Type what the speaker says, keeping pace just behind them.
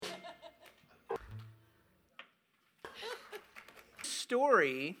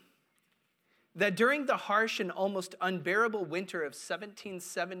story that during the harsh and almost unbearable winter of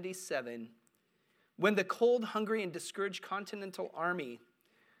 1777, when the cold, hungry, and discouraged Continental Army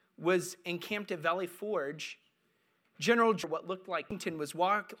was encamped at Valley Forge, General what looked like Washington was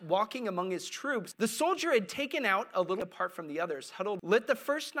walking among his troops. The soldier had taken out a little apart from the others, huddled, lit the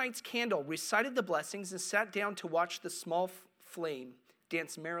first night's candle, recited the blessings, and sat down to watch the small flame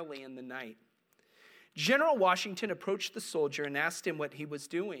dance merrily in the night. General Washington approached the soldier and asked him what he was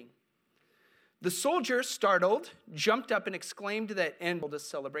doing. The soldier, startled, jumped up and exclaimed that to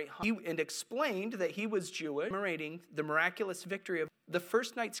celebrate and explained that he was Jewish, commemorating the miraculous victory of the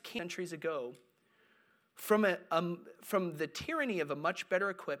first night's centuries ago from the tyranny of a much better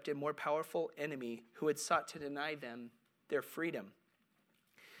equipped and more powerful enemy who had sought to deny them their freedom.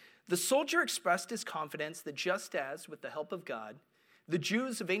 The soldier expressed his confidence that just as, with the help of God, the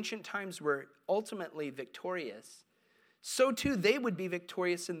Jews of ancient times were ultimately victorious, so too they would be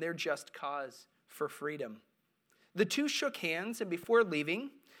victorious in their just cause for freedom. The two shook hands, and before leaving,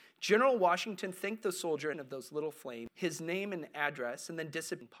 General Washington thanked the soldier of those little flames, his name and address, and then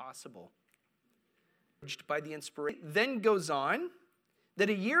disappeared possible. By the inspiration, then goes on that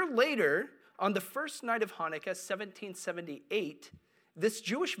a year later, on the first night of Hanukkah, 1778, this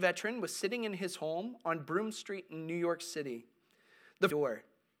Jewish veteran was sitting in his home on Broome Street in New York City. The door.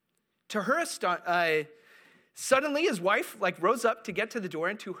 To her suddenly his wife rose up to get to the door,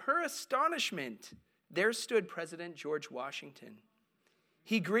 and to her astonishment, there stood President George Washington.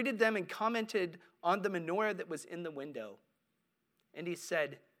 He greeted them and commented on the menorah that was in the window. And he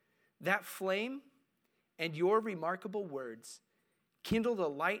said, "That flame and your remarkable words kindled a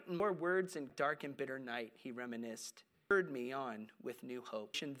light and more words in dark and bitter night," he reminisced. "Spurred me on with new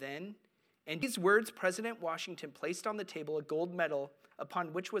hope." And these words, President Washington placed on the table a gold medal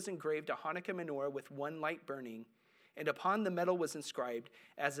upon which was engraved a Hanukkah menorah with one light burning, and upon the medal was inscribed,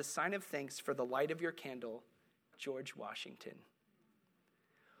 "As a sign of thanks for the light of your candle, George Washington."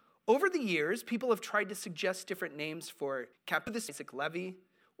 Over the years, people have tried to suggest different names for Captain Isaac Levy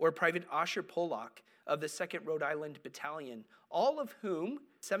or Private Asher Pollock of the 2nd Rhode Island Battalion, all of whom,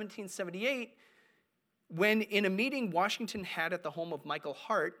 1778, when in a meeting Washington had at the home of Michael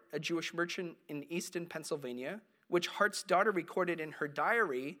Hart, a Jewish merchant in Easton, Pennsylvania, which Hart's daughter recorded in her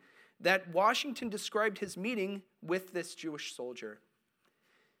diary, that Washington described his meeting with this Jewish soldier.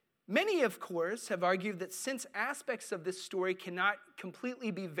 Many, of course, have argued that since aspects of this story cannot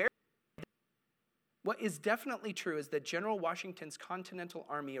completely be verified, what is definitely true is that General Washington's Continental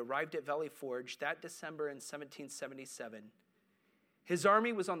Army arrived at Valley Forge that December in 1777. His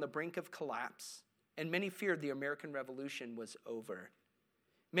army was on the brink of collapse, and many feared the American Revolution was over.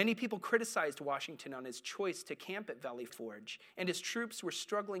 Many people criticized Washington on his choice to camp at Valley Forge, and his troops were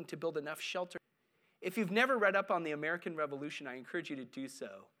struggling to build enough shelter. If you've never read up on the American Revolution, I encourage you to do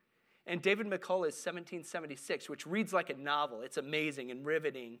so. And David McCullough's 1776, which reads like a novel. It's amazing and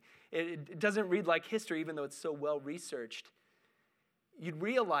riveting. It doesn't read like history, even though it's so well researched. You'd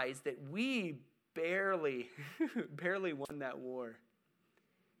realize that we barely won that war.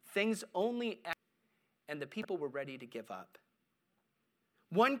 Things only, and the people were ready to give up.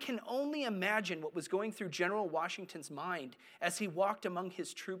 One can only imagine what was going through General Washington's mind as he walked among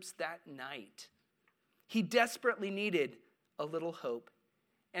his troops that night. He desperately needed a little hope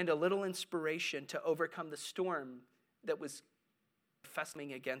and a little inspiration to overcome the storm that was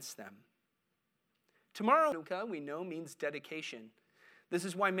festering against them. Tomorrow, Hanukkah, we know, means dedication. This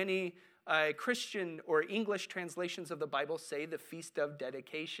is why many Christian or English translations of the Bible say the Feast of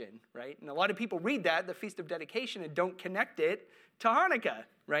Dedication, right? And a lot of people read that, the Feast of Dedication, and don't connect it to Hanukkah,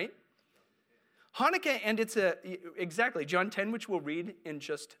 right? Hanukkah, and exactly, John 10, which we'll read in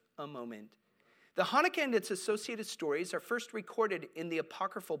just a moment. The Hanukkah and its associated stories are first recorded in the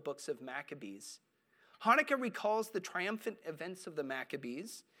apocryphal books of Maccabees. Hanukkah recalls the triumphant events of the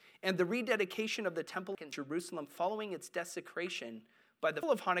Maccabees and the rededication of the temple in Jerusalem following its desecration by the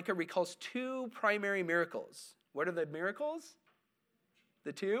festival of Hanukkah recalls two primary miracles. What are the miracles?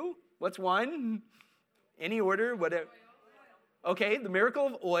 The two? What's one? Any order? Whatever. Okay, the miracle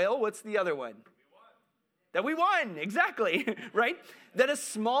of oil. What's the other one? That we won, exactly, right? That a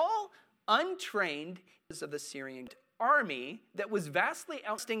small, untrained of the Syrian army that was vastly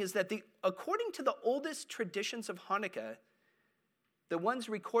outstanding is that according to the oldest traditions of Hanukkah, the ones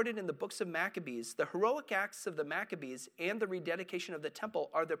recorded in the books of Maccabees, the heroic acts of the Maccabees and the rededication of the temple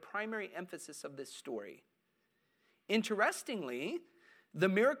are the primary emphasis of this story. Interestingly, the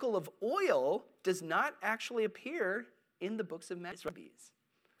miracle of oil does not actually appear in the books of Maccabees.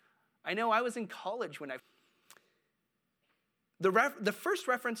 I know I was in college when the first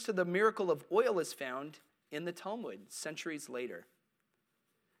reference to the miracle of oil is found in the Talmud centuries later.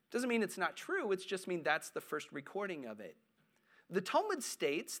 Doesn't mean it's not true, it's just mean that's the first recording of it. The Talmud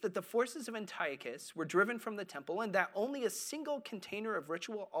states that the forces of Antiochus were driven from the temple and that only a single container of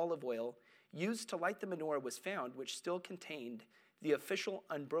ritual olive oil used to light the menorah was found, which still contained the official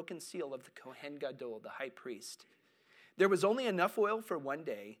unbroken seal of the Kohen Gadol, the high priest. There was only enough oil for one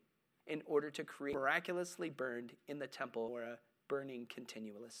day in order to create miraculously burned in the temple, or burning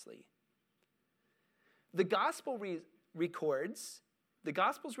continuously. The Gospels record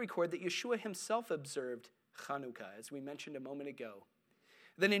that Yeshua himself observed Hanukkah, as we mentioned a moment ago.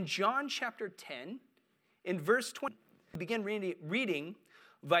 Then in John chapter 10, in verse 20, we begin reading,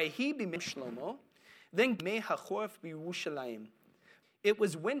 Vayhi b'mei Shlomo, then me hachoref b'Yerushalayim. It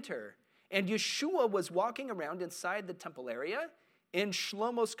was winter, and Yeshua was walking around inside the temple area in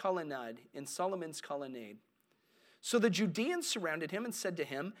Shlomo's colonnade, in Solomon's colonnade. So the Judeans surrounded him and said to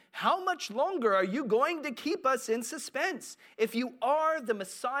him, how much longer are you going to keep us in suspense? If you are the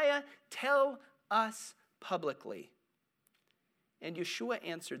Messiah, tell us publicly. And Yeshua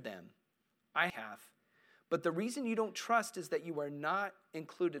answered them, I have. But the reason you don't trust is that you are not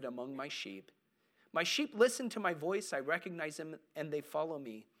included among my sheep. My sheep listen to my voice, I recognize them, and they follow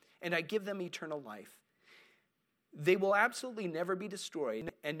me, and I give them eternal life. They will absolutely never be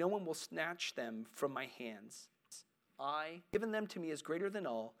destroyed, and no one will snatch them from my hands. I, given them to me, is greater than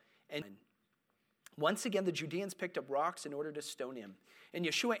all. And once again, the Judeans picked up rocks in order to stone him. And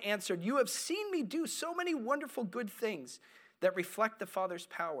Yeshua answered, you have seen me do so many wonderful good things that reflect the Father's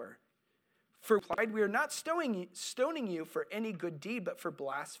power. For replied, we are not stoning you for any good deed, but for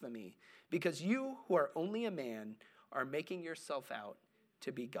blasphemy, because you, who are only a man, are making yourself out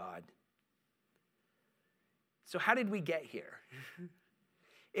to be God. So how did we get here?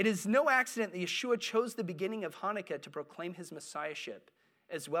 It is no accident that Yeshua chose the beginning of Hanukkah to proclaim his messiahship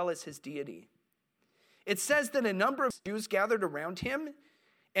as well as his deity. It says that a number of Jews gathered around him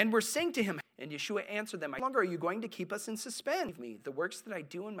and were saying to him, and Yeshua answered them, how longer are you going to keep us in suspense? The works that I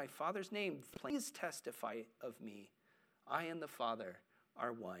do in my Father's name, please testify of me. I and the Father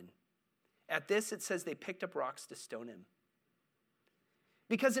are one. At this, it says they picked up rocks to stone him.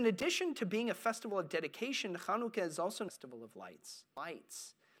 Because in addition to being a festival of dedication, Hanukkah is also a festival of lights.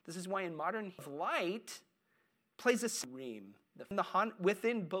 This is why in modern light plays a ream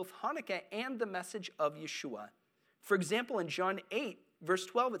within both Hanukkah and the message of Yeshua. For example, in John 8, verse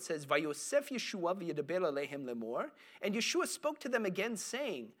 12, it says, Vayosef Yeshua v'yedaber alehem lemor, and Yeshua spoke to them again,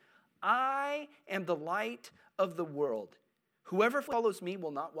 saying, I am the light of the world. Whoever follows me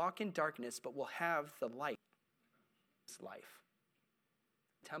will not walk in darkness, but will have the light of life.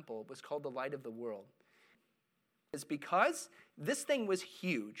 The temple was called the light of the world. Is because this thing was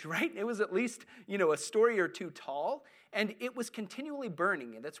huge, right? It was at least, a story or two tall, and it was continually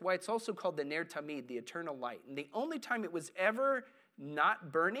burning. And that's why it's also called the Ner Tamid, the eternal light. And the only time it was ever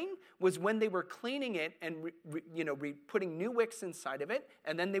not burning was when they were cleaning it and putting new wicks inside of it,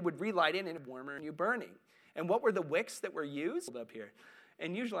 and then they would relight it and warmer and new burning. And what were the wicks that were used? Up here.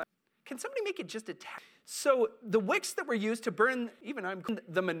 And usually, can somebody make it just a tad? So the wicks that were used to burn,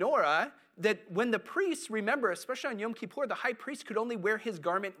 the menorah, that when the priests, remember, especially on Yom Kippur, the high priest could only wear his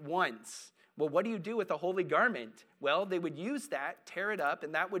garment once. Well, what do you do with a holy garment? Well, they would use that, tear it up,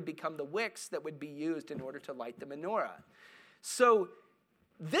 and that would become the wicks that would be used in order to light the menorah. So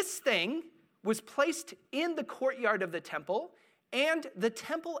this thing was placed in the courtyard of the temple, and the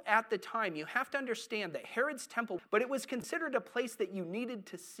temple at the time, you have to understand that Herod's temple, but it was considered a place that you needed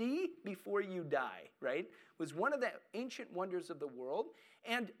to see before you die, right? It was one of the ancient wonders of the world.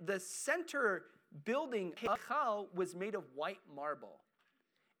 And the center building, Heichal, was made of white marble.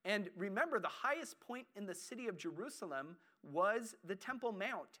 And remember, the highest point in the city of Jerusalem was the Temple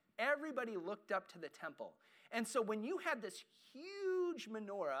Mount. Everybody looked up to the temple. And so when you had this huge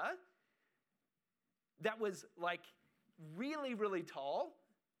menorah that was like really, really tall,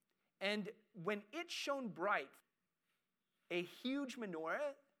 and when it shone bright, a huge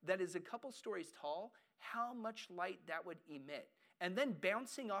menorah that is a couple stories tall, how much light that would emit. And then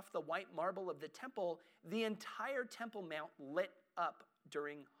bouncing off the white marble of the temple, the entire Temple Mount lit up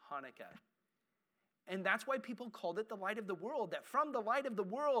during Hanukkah. And that's why people called it the light of the world, that from the light of the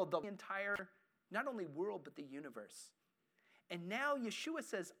world, the entire, not only world, but the universe. And now Yeshua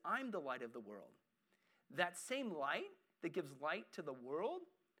says, I'm the light of the world. That same light that gives light to the world,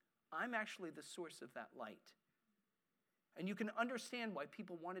 I'm actually the source of that light. And you can understand why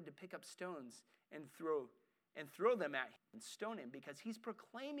people wanted to pick up stones and throw them at him and stone him, because he's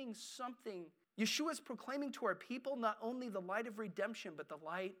proclaiming something. Yeshua is proclaiming to our people not only the light of redemption, but the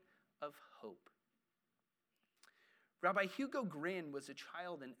light of hope. Rabbi Hugo Gryn was a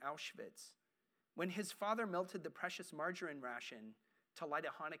child in Auschwitz when his father melted the precious margarine ration to light a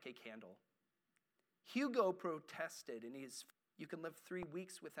Hanukkah candle. Hugo protested, and you can live 3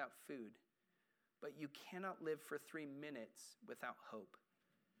 weeks without food, but you cannot live for 3 minutes without hope.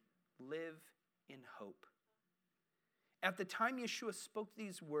 Live in hope. At the time Yeshua spoke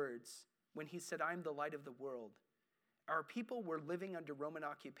these words, when he said, "I am the light of the world," our people were living under Roman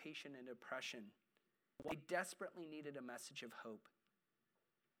occupation and oppression. They desperately needed a message of hope.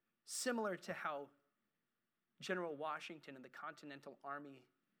 Similar to how General Washington and the Continental Army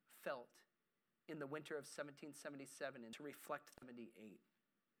felt in the winter of 1777 and to reflect 78.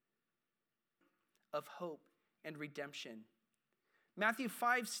 Of hope and redemption. Matthew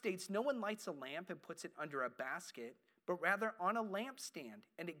 5 states, "No one lights a lamp and puts it under a basket, but rather on a lampstand,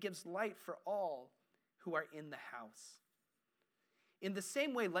 and it gives light for all who are in the house. In the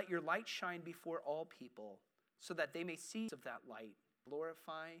same way, let your light shine before all people, so that they may see of that light.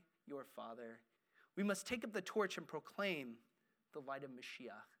 Glorify your Father." We must take up the torch and proclaim the light of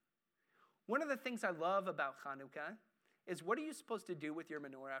Mashiach. One of the things I love about Hanukkah is, what are you supposed to do with your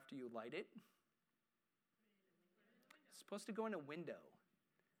menorah after you light it? It's supposed to go in a window.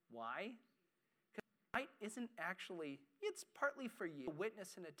 Why? Because light isn't actually, it's partly for you, a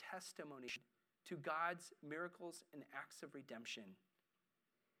witness and a testimony to God's miracles and acts of redemption.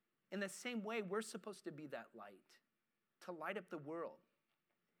 In the same way, we're supposed to be that light, to light up the world.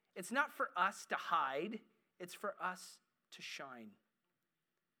 It's not for us to hide, it's for us to shine.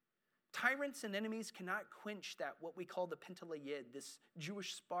 Tyrants and enemies cannot quench that, what we call the Pentelayid, this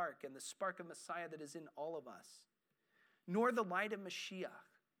Jewish spark and the spark of Messiah that is in all of us, nor the light of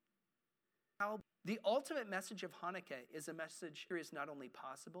Mashiach. The ultimate message of Hanukkah is a message here is not only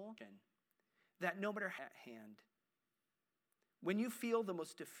possible, that no matter at hand, when you feel the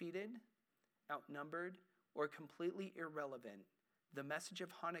most defeated, outnumbered, or completely irrelevant, the message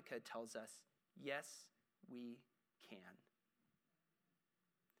of Hanukkah tells us, yes, we can.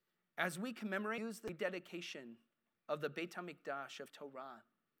 As we commemorate the dedication of the Beit HaMikdash of Torah,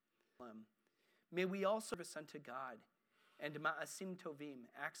 may we also service unto God and ma'asim tovim,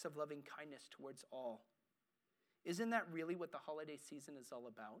 acts of loving kindness towards all. Isn't that really what the holiday season is all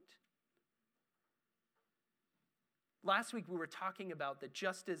about? Last week we were talking about that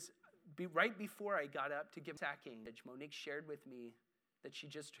just as right before I got up to give sacking, Monique shared with me that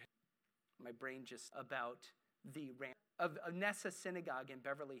my brain just about the of Nessa Synagogue in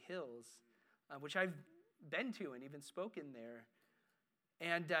Beverly Hills, which I've been to and even spoken there.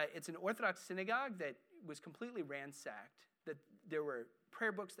 And it's an Orthodox synagogue that was completely ransacked, that there were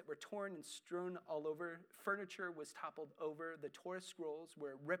prayer books that were torn and strewn all over. Furniture was toppled over. The Torah scrolls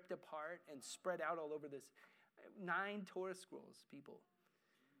were ripped apart and spread out all over this. 9 Torah scrolls, people.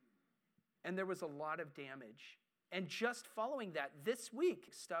 And there was a lot of damage. And just following that, this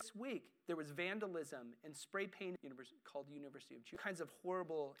week, there was vandalism and spray paint called University of Judah. Kinds of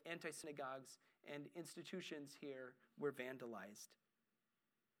horrible anti-synagogues and institutions here were vandalized.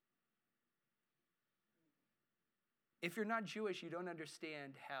 If you're not Jewish, you don't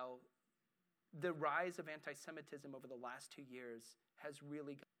understand how the rise of anti-Semitism over the last 2 years has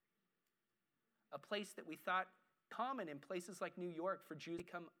really gone. A place that we thought common in places like New York for Jews to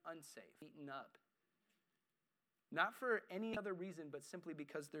become unsafe, beaten up. Not for any other reason, but simply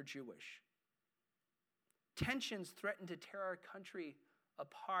because they're Jewish. Tensions threaten to tear our country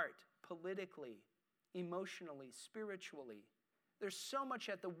apart politically, emotionally, spiritually. There's so much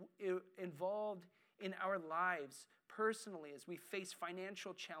involved in our lives personally as we face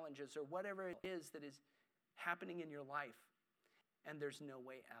financial challenges or whatever it is that is happening in your life, and there's no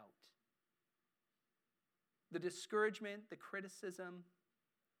way out. The discouragement, the criticism,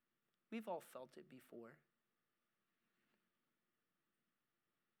 we've all felt it before.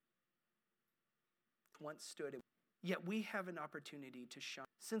 Once stood, yet we have an opportunity to shine.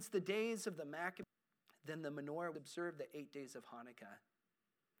 Since the days of the Maccabees, then the menorah observed the 8 days of Hanukkah.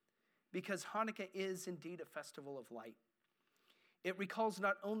 Because Hanukkah is indeed a festival of light. It recalls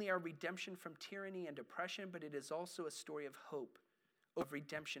not only our redemption from tyranny and oppression, but it is also a story of hope, of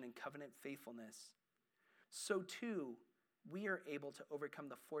redemption and covenant faithfulness. So too, we are able to overcome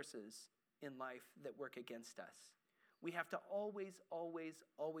the forces in life that work against us. We have to always, always,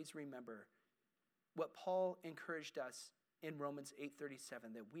 always remember what Paul encouraged us in Romans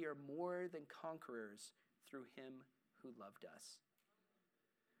 8:37, that we are more than conquerors through him who loved us.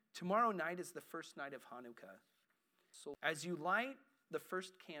 Tomorrow night is the first night of Hanukkah. So as you light the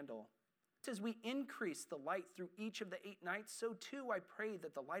first candle, as we increase the light through each of the 8 nights, so too I pray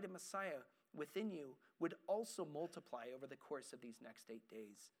that the light of Messiah within you would also multiply over the course of these next 8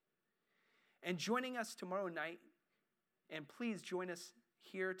 days. And joining us tomorrow night, and please join us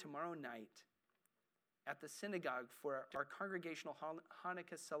here tomorrow night, at the synagogue for our congregational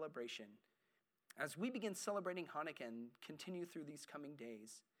Hanukkah celebration. As we begin celebrating Hanukkah and continue through these coming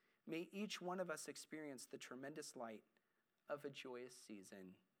days, may each one of us experience the tremendous light of a joyous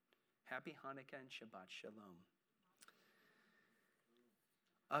season. Happy Hanukkah and Shabbat Shalom.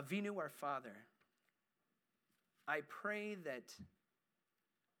 Avinu, our Father, I pray that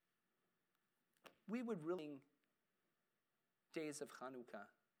we would really days of Hanukkah.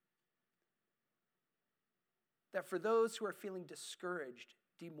 That for those who are feeling discouraged,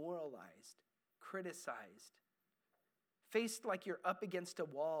 demoralized, criticized, faced like you're up against a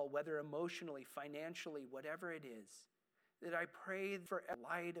wall, whether emotionally, financially, whatever it is, that I pray for a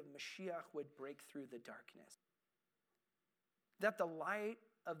light of Mashiach would break through the darkness. That the light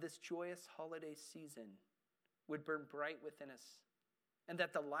of this joyous holiday season would burn bright within us, and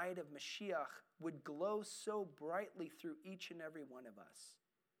that the light of Mashiach would glow so brightly through each and every one of us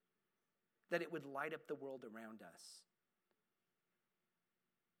that it would light up the world around us.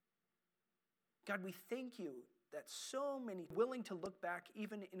 God, we thank you that so many are willing to look back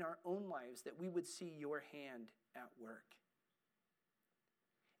even in our own lives, that we would see your hand at work.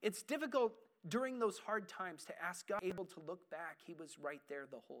 It's difficult during those hard times to ask God, able to look back, he was right there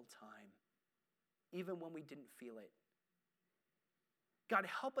the whole time, even when we didn't feel it. God,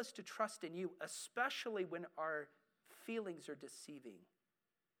 help us to trust in you, especially when our feelings are deceiving.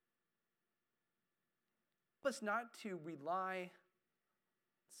 Help us not to rely.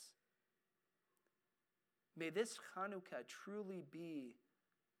 May this Hanukkah truly be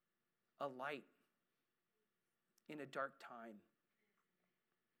a light in a dark time.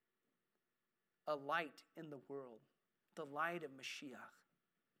 A light in the world, the light of Mashiach.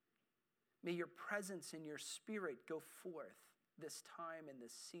 May your presence and your spirit go forth this time and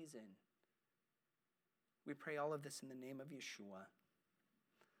this season. We pray all of this in the name of Yeshua.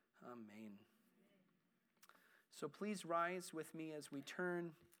 Amen. So please rise with me as we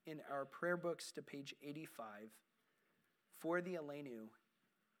turn in our prayer books to page 85 for the Elenu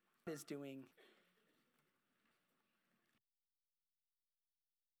is doing.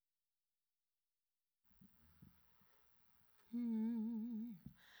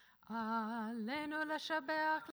 עלינו לשבח